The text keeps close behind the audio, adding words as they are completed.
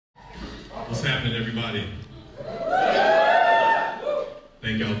What's happening, everybody?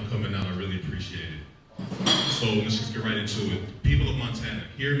 Thank y'all for coming out. I really appreciate it. So let's just get right into it. People of Montana,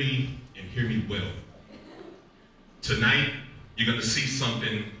 hear me and hear me well. Tonight, you're going to see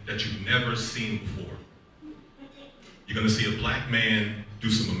something that you've never seen before. You're going to see a black man do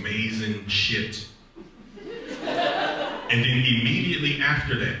some amazing shit. And then immediately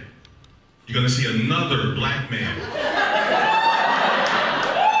after that, you're going to see another black man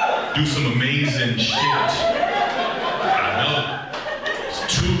do some amazing shit. I know. It's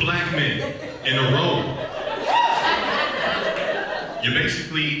two black men in a row. You're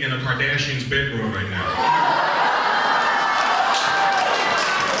basically in a Kardashian's bedroom right now.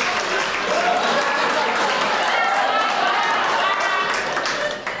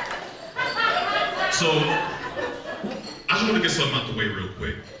 So, I just want to get something out the way real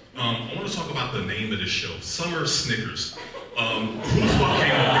quick. I want to talk about the name of this show, Summer Snickers. Who the fuck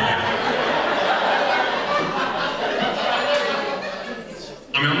came up with it?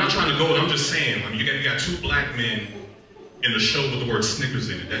 I mean, I'm not trying to go, I'm just saying, I mean, you got two black men in the show with the word Snickers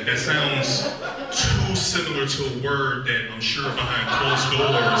in it. That sounds too similar to a word that I'm sure behind closed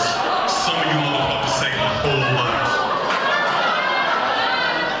doors, some of you motherfuckers say a whole lot.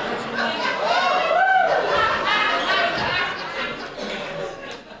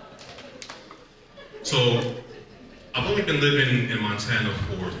 So, I've only been living in Montana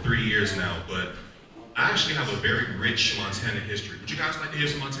for 3 years now, but I actually have a very rich Montana history. Would you guys like to hear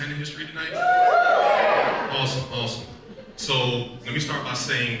some Montana history tonight? Awesome, awesome. So, let me start by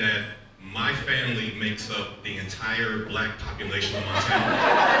saying that my family makes up the entire black population of Montana.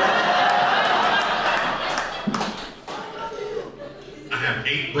 I have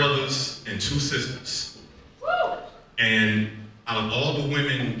 8 brothers and 2 sisters. And out of all the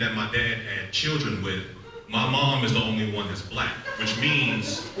women that my dad had children with, my mom is the only one that's black, which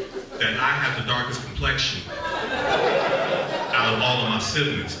means that I have the darkest complexion out of all of my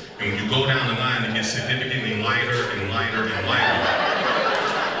siblings. And when you go down the line, it gets significantly lighter and lighter and lighter.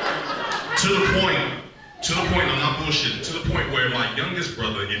 To the point, I'm not bullshitting, to the point where my youngest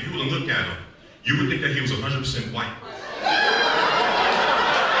brother, if you were to look at him, you would think that he was 100% white.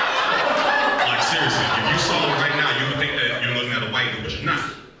 Like seriously, if you saw him right now, you would think that you're looking at a white dude, but you're not.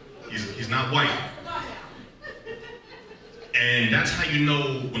 He's not white. And that's how you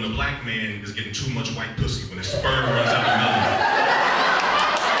know when a black man is getting too much white pussy, when his sperm runs out of melanin.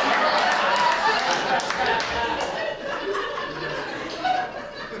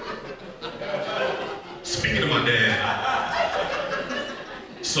 Speaking of my dad,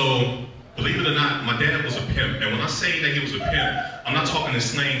 so believe it or not, my dad was a pimp. And when I say that he was a pimp, I'm not talking in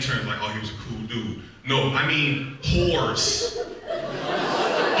slang terms like, oh, he was a cool dude. No, I mean whores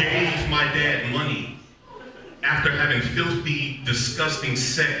gave my dad money after having filthy, disgusting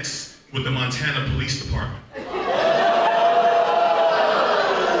sex with the Montana Police Department.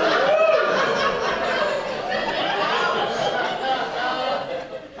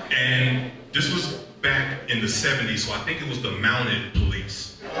 And this was back in the 70s, so I think it was the mounted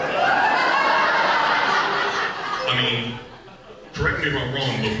police. I mean, correct me if I'm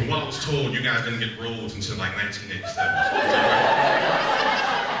wrong, but from what I was told, you guys didn't get roads until like 1987.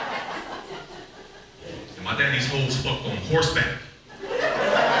 My daddy's hoes fucked on horseback.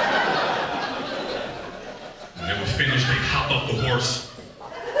 When they were finished, they hopped off the horse.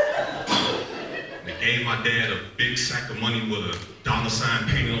 And they gave my dad a big sack of money with a dollar sign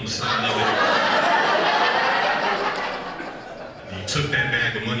painted on the side of it. And he took that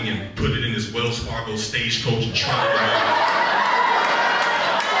bag of money and put it in his Wells Fargo stagecoach and trotted it out.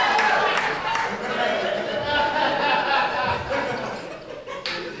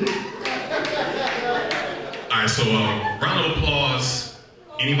 All right, so round of applause.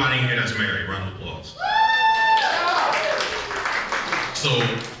 Anybody in here that's married, round of applause. So,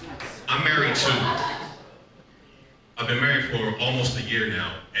 I'm married too. I've been married for almost a year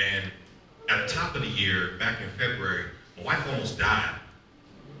now, and at the top of the year, back in February, my wife almost died.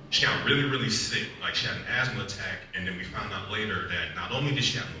 She got really, really sick, like she had an asthma attack, and then we found out later that not only did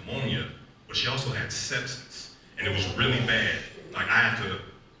she have pneumonia, but she also had sepsis, and it was really bad. Like I had to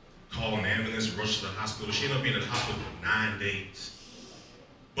call an ambulance, rush to the hospital. She ended up being in the hospital for 9 days.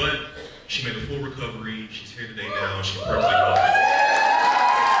 But she made a full recovery. She's here today now. She's perfectly healthy.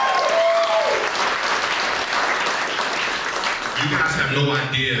 You guys have no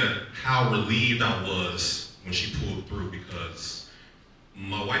idea how relieved I was when she pulled through, because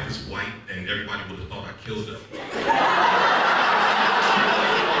my wife is white and everybody would have thought I killed her.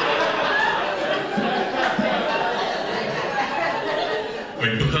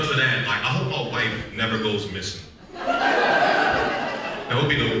 And because of that, like, I hope my wife never goes missing. Now, would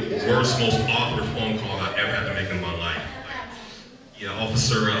be the worst, most awkward phone call I ever had to make in my life. Like, yeah,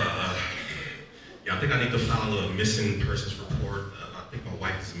 officer, yeah, I think I need to file a missing persons report. I think my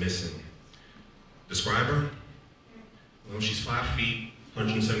wife is missing. Describe her? Well, she's 5 feet,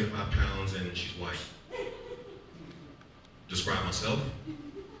 175 pounds, and she's white. Describe myself?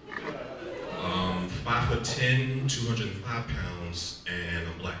 5'10", 205 pounds, and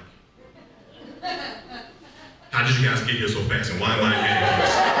I'm black. How did you guys get here so fast, and why am I getting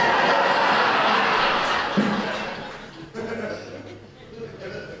this?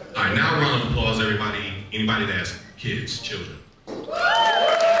 All right, now a round of applause, everybody. Anybody that has kids, children.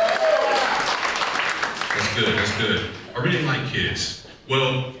 That's good, that's good. I really like kids.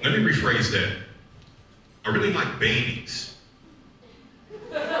 Well, let me rephrase that. I really like babies.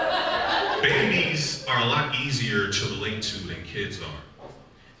 Babies are a lot easier to relate to than kids are.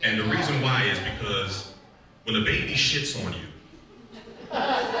 And the reason why is because when a baby shits on you,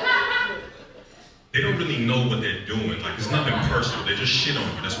 they don't really know what they're doing. Like, it's nothing personal. They just shit on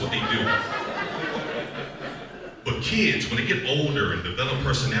you. That's what they do. But kids, when they get older and develop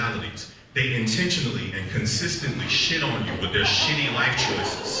personalities, they intentionally and consistently shit on you with their shitty life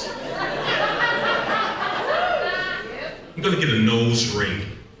choices. I'm gonna get a nose ring.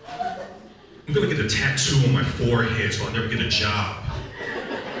 I'm gonna get a tattoo on my forehead so I'll never get a job.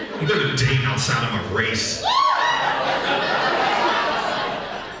 I'm gonna date outside of my race.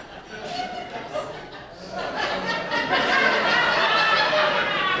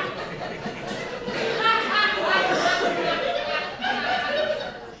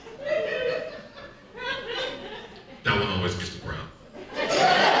 That one always gets the crowd.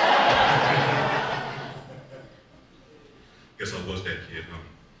 Guess I was that kid, huh?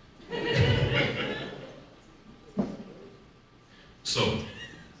 So,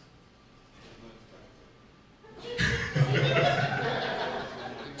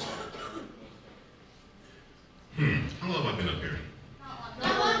 how long have I been up here?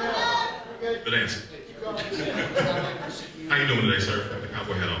 Good answer. How you doing today, sir? Got the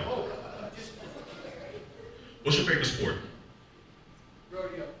cowboy hat on. What's your favorite sport?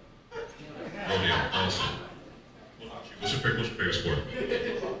 Rodeo. Rodeo, awesome. What's your favorite sport?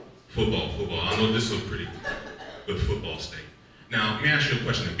 Football, football. I know this is a pretty good football state. Now, let me ask you a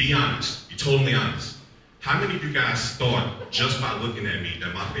question, and be honest, be totally honest. How many of you guys thought, just by looking at me,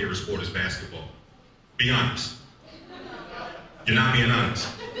 that my favorite sport is basketball? Be honest. You're not being honest.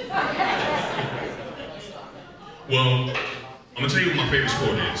 Well, I'm gonna tell you what my favorite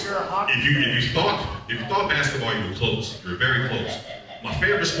sport is. If you thought basketball, you were close. You were very close. My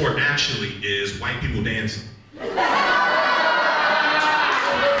favorite sport actually is white people dancing.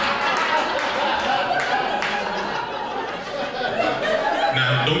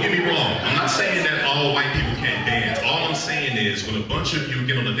 Now, don't get me wrong. I'm not saying that all white people can't dance. All I'm saying is when a bunch of you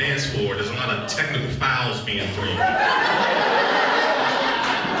get on the dance floor, there's a lot of technical fouls being thrown.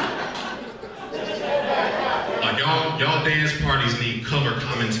 Like y'all dance parties need color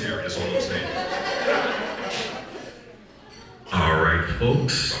commentary, that's all I'm saying. All right,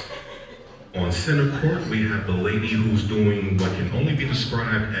 folks. On center court, we have the lady who's doing what can only be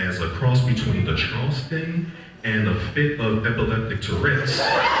described as a cross between the Charleston and a fit of epileptic Tourette's.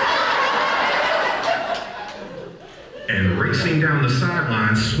 And racing down the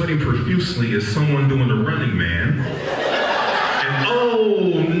sidelines, sweating profusely, is someone doing the running man. And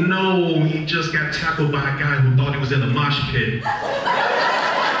oh no, he just got tackled by a guy who thought he was in the mosh pit.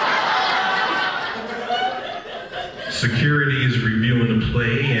 Security is reviewing the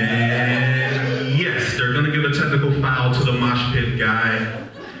play, and yes, they're gonna give a technical foul to the mosh pit guy.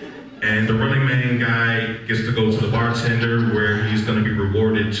 And the running man guy gets to go to the bartender where he's gonna be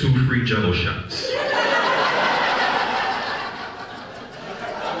rewarded 2 free Jello shots.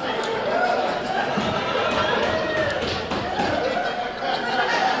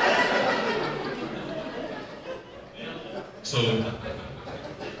 So,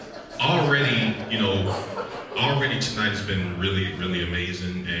 already tonight has been really, really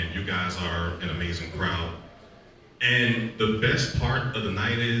amazing, and you guys are an amazing crowd. And the best part of the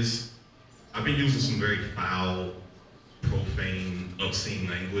night is, I've been using some very foul, profane, obscene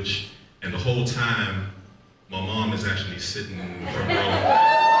language, and the whole time, my mom is actually sitting in the front row.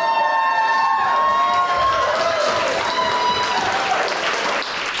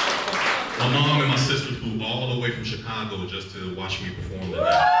 My mom and my sister flew all the way from Chicago just to watch me perform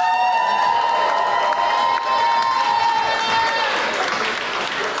tonight.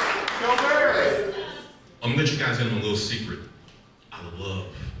 I'm gonna let you guys in on a little secret. I love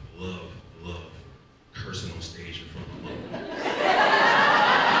cursing on stage in front of my mom.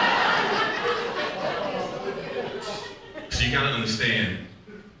 So you gotta understand,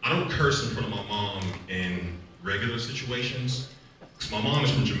 curse in front of my mom in regular situations. Because my mom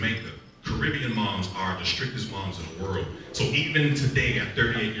is from Jamaica. Caribbean moms are the strictest moms in the world. So even today, at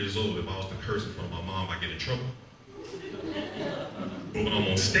 38 years old, if I was to curse in front of my mom, I get in trouble. But when I'm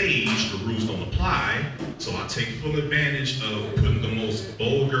on stage, the rules don't apply, so I take full advantage of putting the most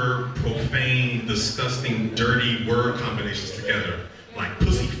vulgar, profane, disgusting, dirty word combinations together, like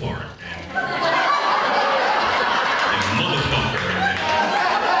pussy fart and motherfucker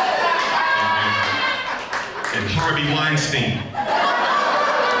and Harvey Weinstein.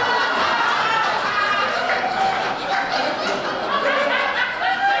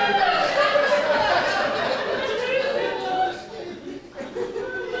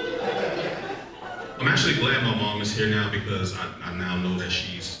 I'm actually glad my mom is here now because I now know that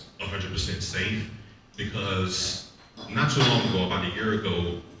she's 100% safe, because not too long ago, about a year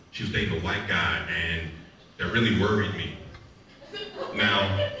ago, she was dating a white guy and that really worried me.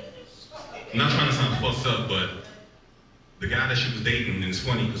 Now, I'm not trying to sound fucked up, but the guy that she was dating, and it's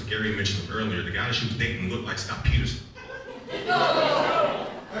funny because Gary mentioned him earlier, the guy that she was dating looked like Scott Peterson.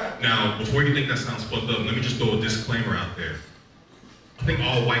 Now, before you think that sounds fucked up, let me just throw a disclaimer out there. I think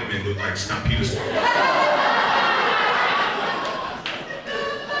all white men look like Scott Peterson.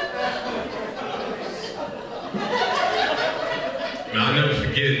 Now, I'll never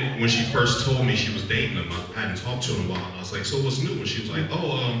forget when she first told me she was dating him. I hadn't talked to him in a while, and I was like, so what's new? And she was like,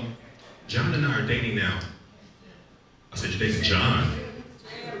 oh, John and I are dating now. I said, you're dating John?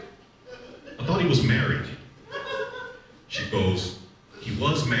 I thought he was married. She goes, he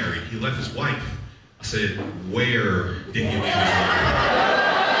was married. He left his wife. I said, where did he leave his wife?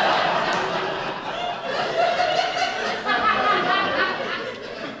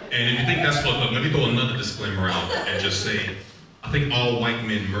 And if you think that's fucked up, let me throw another disclaimer out and just say, I think all white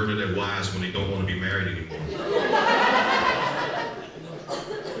men murder their wives when they don't want to be married anymore.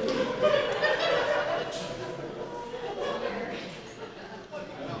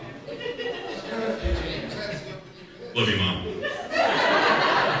 Love you, Mom.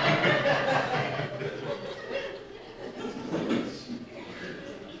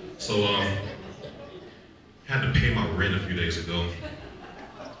 So, had to pay my rent a few days ago.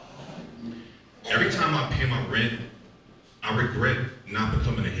 Every time I pay my rent, I regret not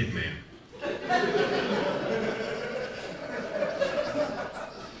becoming a hitman.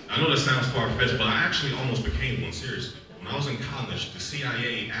 I know that sounds far-fetched, but I actually almost became one, seriously. When I was in college, the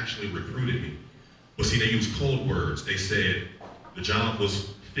CIA actually recruited me. But see, they used code words. They said the job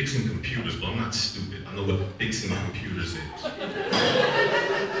was fixing computers, but I'm not stupid. I know what fixing computers is.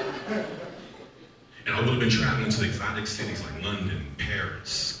 And I would have been traveling to exotic cities like London,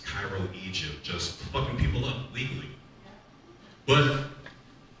 Paris, Cairo, Egypt, just fucking people up legally. But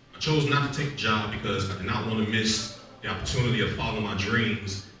I chose not to take the job because I did not want to miss the opportunity of following my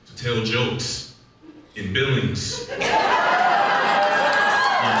dreams to tell jokes in Billings, Montana.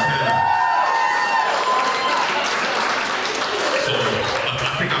 So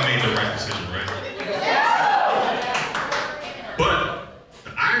I think I made the right decision, right? But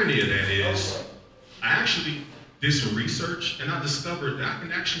the irony of that is, I actually did some research and I discovered that I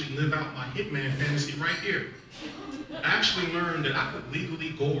can actually live out my hitman fantasy right here. I actually learned that I could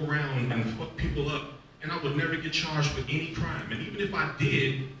legally go around and fuck people up and I would never get charged with any crime. And even if I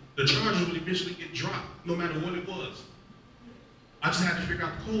did, the charges would eventually get dropped, no matter what it was. I just had to figure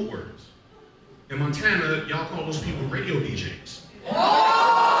out the code words. In Montana, y'all call those people radio DJs.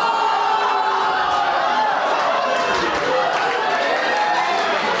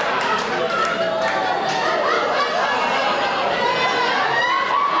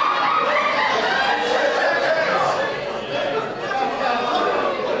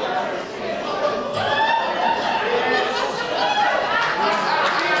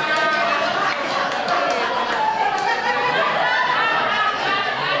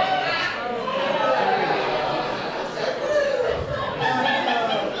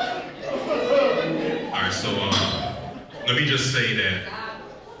 Let me just say that,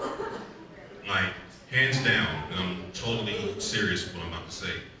 like, hands down, and I'm totally serious with what I'm about to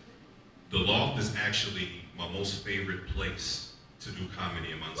say, the Loft is actually my most favorite place to do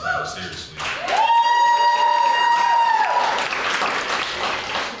comedy in Montana, seriously.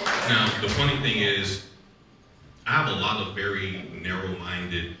 Now, the funny thing is, I have a lot of very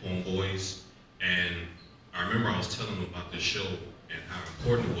narrow-minded homeboys, and I remember I was telling them about this show and how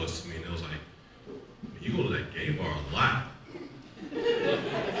important it was to me, and they was like, you go to that gay bar a lot.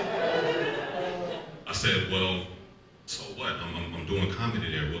 I said, well, so what? I'm doing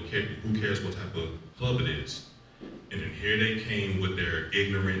comedy there. Who cares what type of club it is? And then here they came with their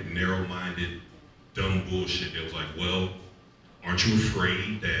ignorant, narrow-minded, dumb bullshit. They was like, well, aren't you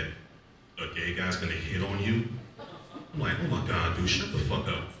afraid that a gay guy's gonna hit on you. I'm like, oh my God, dude, shut the fuck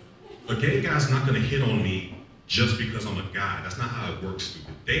up. A gay guy's not gonna hit on me just because I'm a guy. That's not how it works,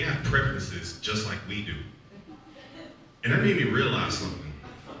 stupid. They have preferences just like we do. And that made me realize something.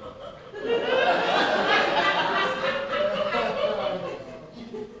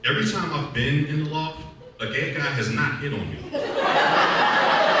 Every time I've been in the loft, a gay guy has not hit on me.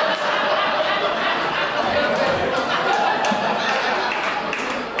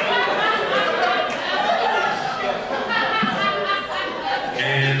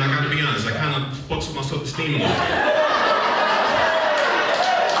 And I gotta be honest, I kind of fucks with my self-esteem a little bit.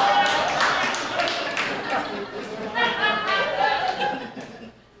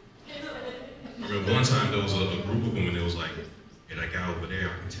 One time there was a group of women that was like, hey, that guy over there,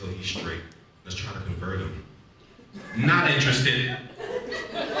 I can tell he's straight. Let's try to convert him. Not interested.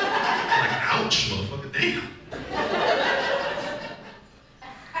 Like, ouch, motherfucker, damn.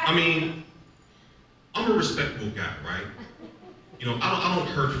 I mean, I'm a respectable guy, right? You know, I don't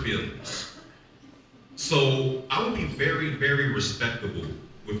hurt feelings. So I would be very, very respectable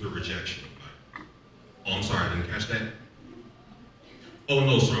with the rejection. Like, oh, I'm sorry, I didn't catch that. Oh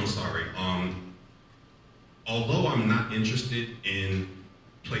no, sir, I'm sorry. Although I'm not interested in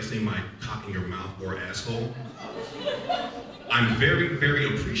placing my cock in your mouth or asshole, I'm very, very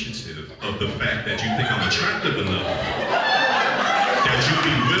appreciative of the fact that you think I'm attractive enough that you'd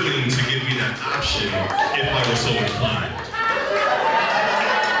be willing to give me that option if I were so inclined.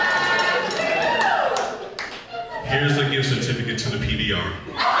 Here's a gift certificate to the PBR.